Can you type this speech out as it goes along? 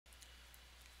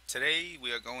Today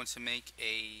we are going to make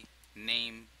a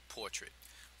name portrait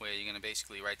where you're going to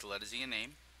basically write the letters of your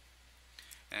name,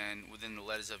 and within the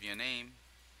letters of your name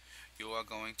you are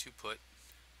going to put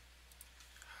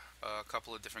a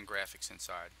couple of different graphics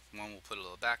inside. One will put a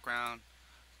little background,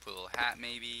 put a little hat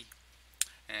maybe,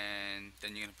 and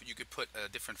then you could put a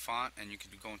different font, and you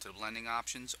could go into the blending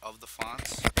options of the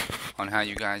fonts on how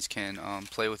you guys can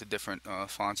play with the different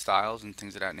font styles and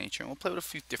things of that nature. And we'll play with a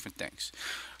few different things.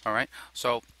 Alright,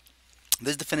 so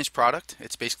this is the finished product.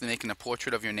 It's basically making a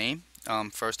portrait of your name,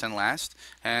 first and last,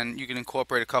 and you can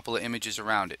incorporate a couple of images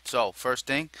around it. So first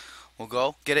thing, we'll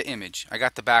go get an image. I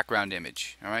got the background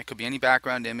image. Alright, could be any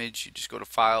background image. You just go to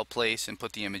File, Place, and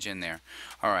put the image in there.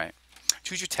 Alright,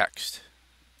 choose your text.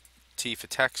 T for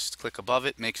text, click above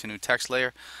it, makes a new text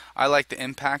layer. I like the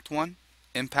impact one.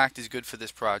 Impact is good for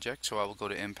this project, so I will go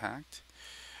to impact,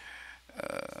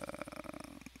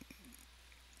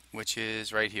 which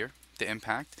is right here, the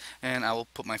impact, and I will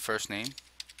put my first name,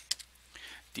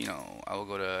 Dino. I will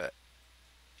go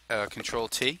to Control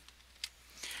T,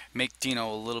 make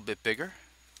Dino a little bit bigger.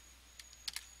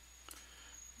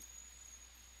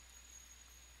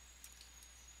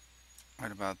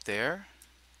 Right about there.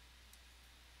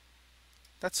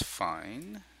 That's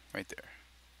fine. Right there.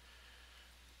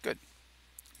 Good.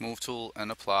 Move tool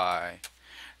and apply.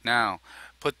 Now,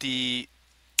 put the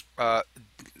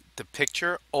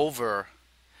picture over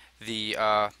the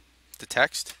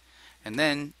text, and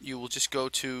then you will just go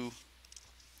to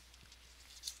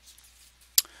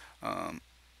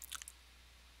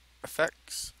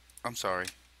effects. I'm sorry.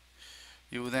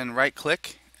 You will then right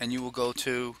click and you will go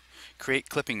to create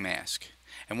clipping mask.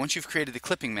 And once you've created the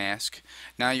clipping mask,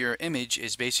 now your image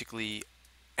is basically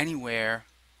anywhere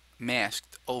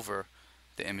masked over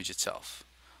the image itself.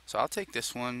 So I'll take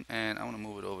this one and I want to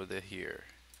move it over to here.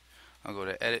 I'll go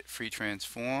to edit, free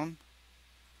transform,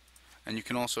 and you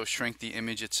can also shrink the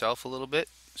image itself a little bit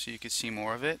so you can see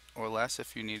more of it, or less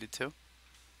if you needed to.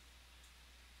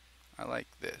 I like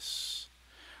this.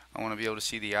 I want to be able to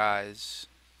see the eyes.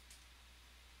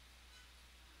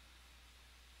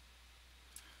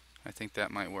 I think that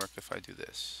might work if I do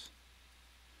this.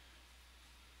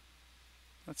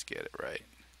 Let's get it right.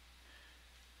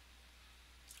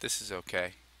 This is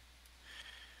okay.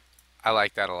 I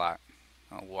like that a lot.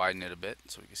 I'll widen it a bit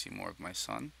so we can see more of my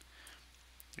son.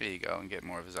 There you go, and get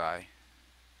more of his eye.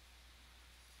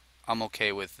 I'm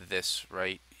okay with this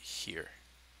right here.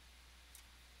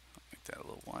 I'll make that a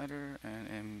little wider, and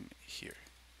in here.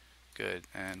 Good,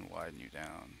 and widen you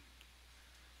down.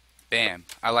 Bam!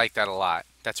 I like that a lot.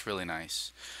 That's really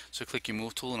nice. So click your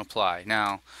move tool and apply.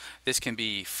 Now, this can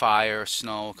be fire,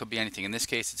 snow, it could be anything. In this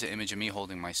case, it's an image of me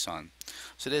holding my son.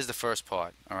 So there's the first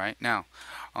part. Alright, now,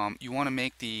 you want to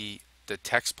make the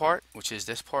text part, which is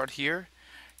this part here.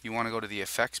 You want to go to the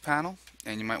effects panel,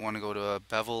 and you might want to go to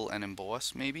bevel and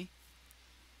emboss maybe.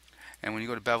 And when you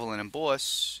go to bevel and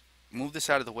emboss, move this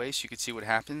out of the way so you can see what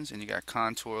happens. And you got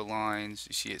contour lines,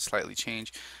 you see it slightly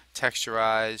change,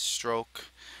 texturize, stroke,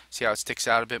 see how it sticks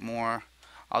out a bit more.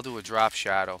 I'll do a drop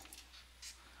shadow,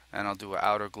 and I'll do an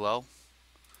outer glow,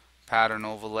 pattern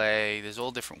overlay. There's all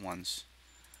different ones.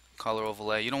 Color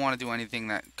overlay. You don't want to do anything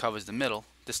that covers the middle.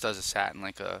 This does a satin,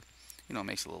 like a,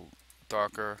 makes it a little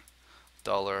darker,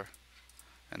 duller,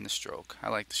 and the stroke. I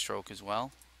like the stroke as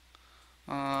well.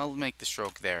 I'll make the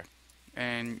stroke there,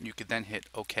 and you could then hit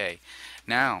OK.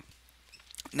 Now,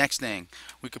 next thing,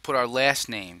 we could put our last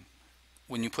name.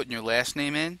 When you put your last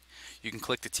name in, you can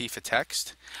click the T for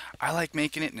text. I like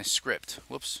making it in a script.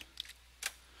 Whoops.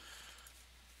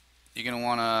 You're going to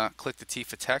want to click the T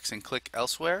for text and click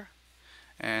elsewhere,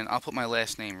 and I'll put my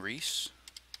last name Riese.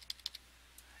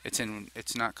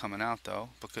 It's not coming out though,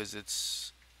 because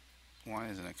it's, why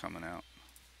isn't it coming out?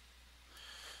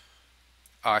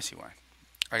 Oh, I see why.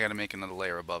 I got to make another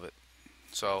layer above it.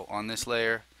 So on this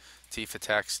layer, T for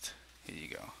text, here you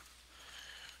go.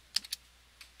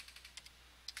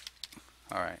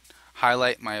 Alright,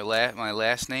 highlight my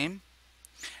last name,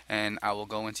 and I will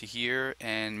go into here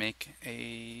and make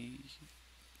a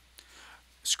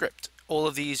script. All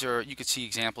of these are, you could see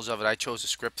examples of it. I chose a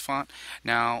script font.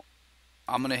 Now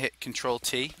I'm going to hit Control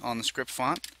T on the script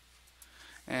font,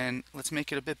 and let's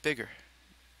make it a bit bigger.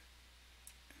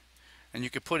 And you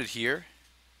could put it here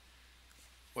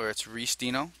where it's Riese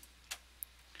Dino,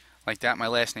 like that. My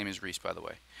last name is Riese, by the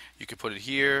way. You could put it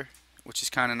here, which is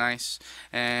kind of nice,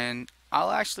 and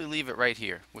I'll actually leave it right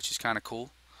here, which is kind of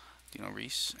cool. Dino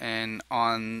Riese. And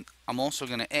I'm also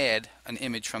going to add an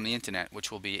image from the internet,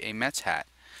 which will be a Mets hat,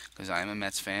 because I am a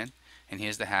Mets fan. And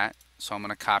here's the hat. So I'm going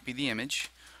to copy the image,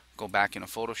 go back into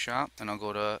Photoshop, and I'll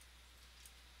go to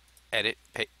edit,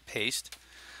 paste,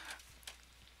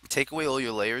 take away all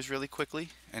your layers really quickly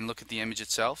and look at the image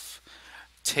itself.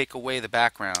 Take away the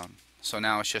background. So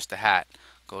now it's just a hat.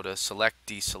 Go to select,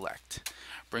 deselect.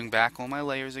 Bring back all my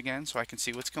layers again so I can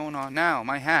see what's going on. Now,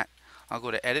 my hat. I'll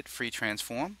go to edit, free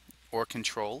transform, or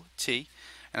control T,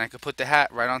 and I could put the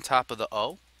hat right on top of the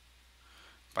O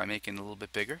by making it a little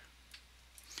bit bigger.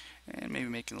 And maybe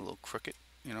making it a little crooked,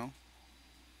 you know.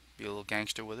 Be a little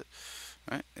gangster with it.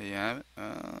 Alright, there you have it.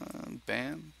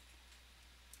 Bam.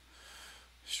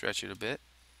 Stretch it a bit.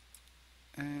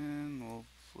 And we'll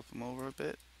flip them over a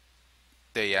bit.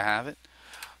 There you have it.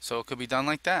 So it could be done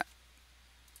like that.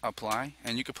 Apply.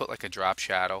 And you could put like a drop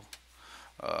shadow.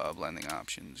 Blending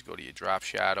options. Go to your drop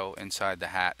shadow inside the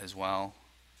hat as well.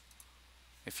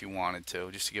 If you wanted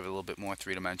to. Just to give it a little bit more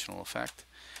three-dimensional effect.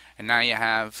 And now you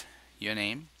have your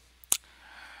name.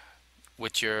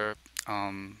 With your,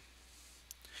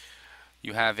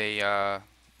 you have a,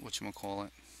 whatchamacallit.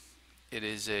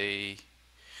 It's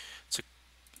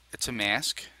a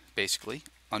mask, basically,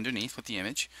 underneath with the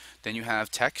image. Then you have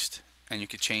text, and you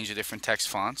could change the different text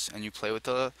fonts, and you play with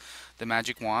the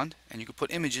magic wand, and you could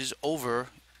put images over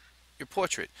your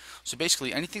portrait. So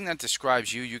basically, anything that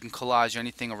describes you, you can collage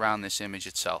anything around this image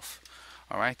itself.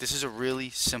 Alright, this is a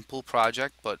really simple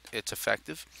project, but it's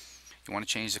effective. You want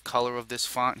to change the color of this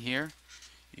font here.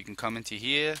 You can come into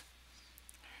here.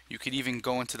 You could even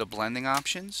go into the blending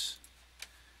options.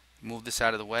 Move this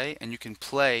out of the way, and you can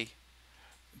play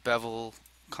bevel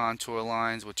contour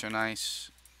lines, which are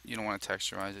nice. You don't want to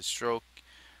texturize it. Stroke,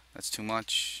 that's too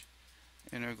much.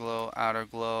 Inner glow, outer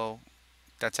glow,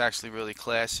 that's actually really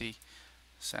classy.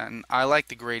 Satin, I like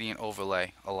the gradient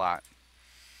overlay a lot,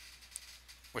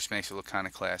 which makes it look kind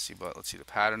of classy. But let's see, the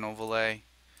pattern overlay,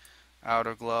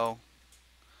 outer glow,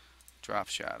 drop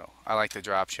shadow. I like the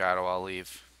drop shadow. I'll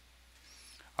leave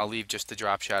just the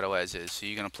drop shadow as is. So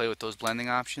you're going to play with those blending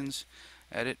options,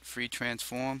 edit, free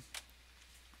transform,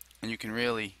 and you can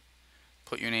really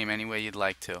put your name any way you'd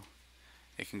like to.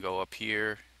 It can go up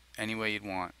here any way you'd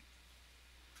want.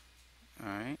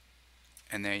 Alright,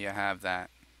 and there you have that.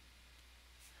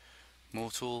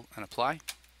 Move tool and apply.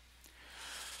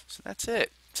 So that's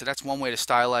it. So that's one way to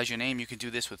stylize your name. You can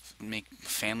do this with, make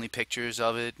family pictures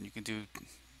of it. You can do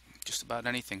just about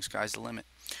anything. Sky's the limit.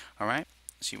 Alright,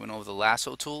 so you went over the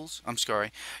lasso tools.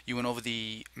 You went over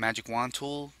the magic wand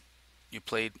tool. You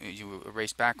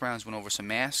erased backgrounds, went over some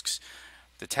masks,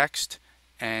 the text,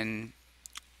 and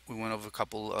we went over a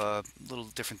couple little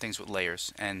different things with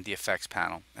layers and the effects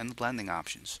panel and the blending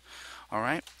options.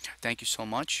 Alright, thank you so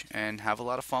much and have a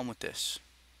lot of fun with this.